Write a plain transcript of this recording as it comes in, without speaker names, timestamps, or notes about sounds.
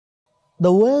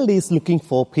The world is looking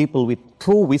for people with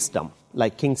true wisdom,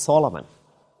 like King Solomon.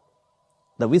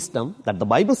 The wisdom that the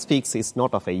Bible speaks is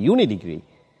not of a uni degree.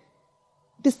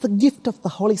 It is the gift of the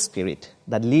Holy Spirit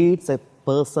that leads a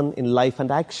person in life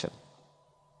and action.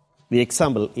 The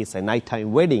example is a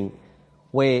nighttime wedding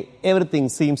where everything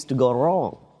seems to go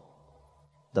wrong.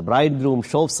 The bridegroom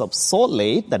shows up so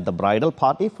late that the bridal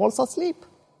party falls asleep.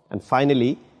 And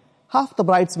finally, half the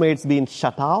bridesmaids being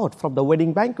shut out from the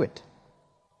wedding banquet.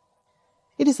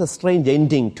 It is a strange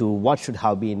ending to what should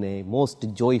have been a most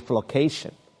joyful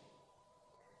occasion.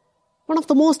 One of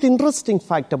the most interesting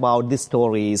facts about this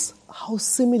story is how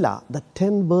similar the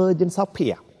 10 virgins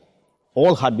appear.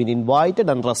 All had been invited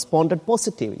and responded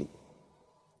positively.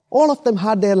 All of them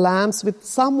had their lamps with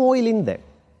some oil in them.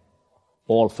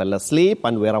 All fell asleep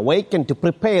and were awakened to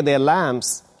prepare their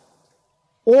lamps.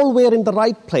 All were in the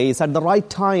right place at the right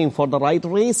time for the right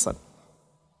reason.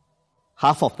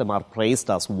 Half of them are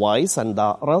praised as wise and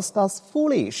the rest as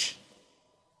foolish.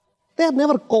 They are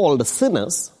never called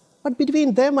sinners, but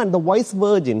between them and the wise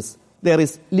virgins, there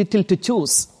is little to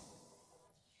choose.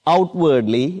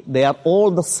 Outwardly, they are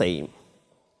all the same.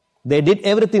 They did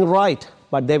everything right,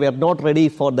 but they were not ready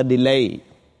for the delay.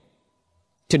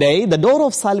 Today, the door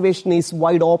of salvation is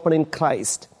wide open in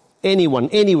Christ. Anyone,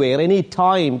 anywhere, any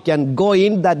time can go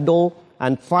in that door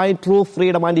and find true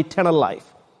freedom and eternal life.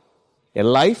 A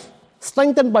life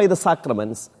strengthened by the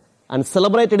sacraments and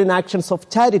celebrated in actions of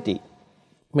charity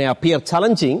may appear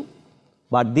challenging,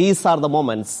 but these are the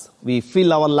moments we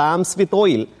fill our lamps with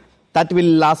oil that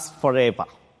will last forever.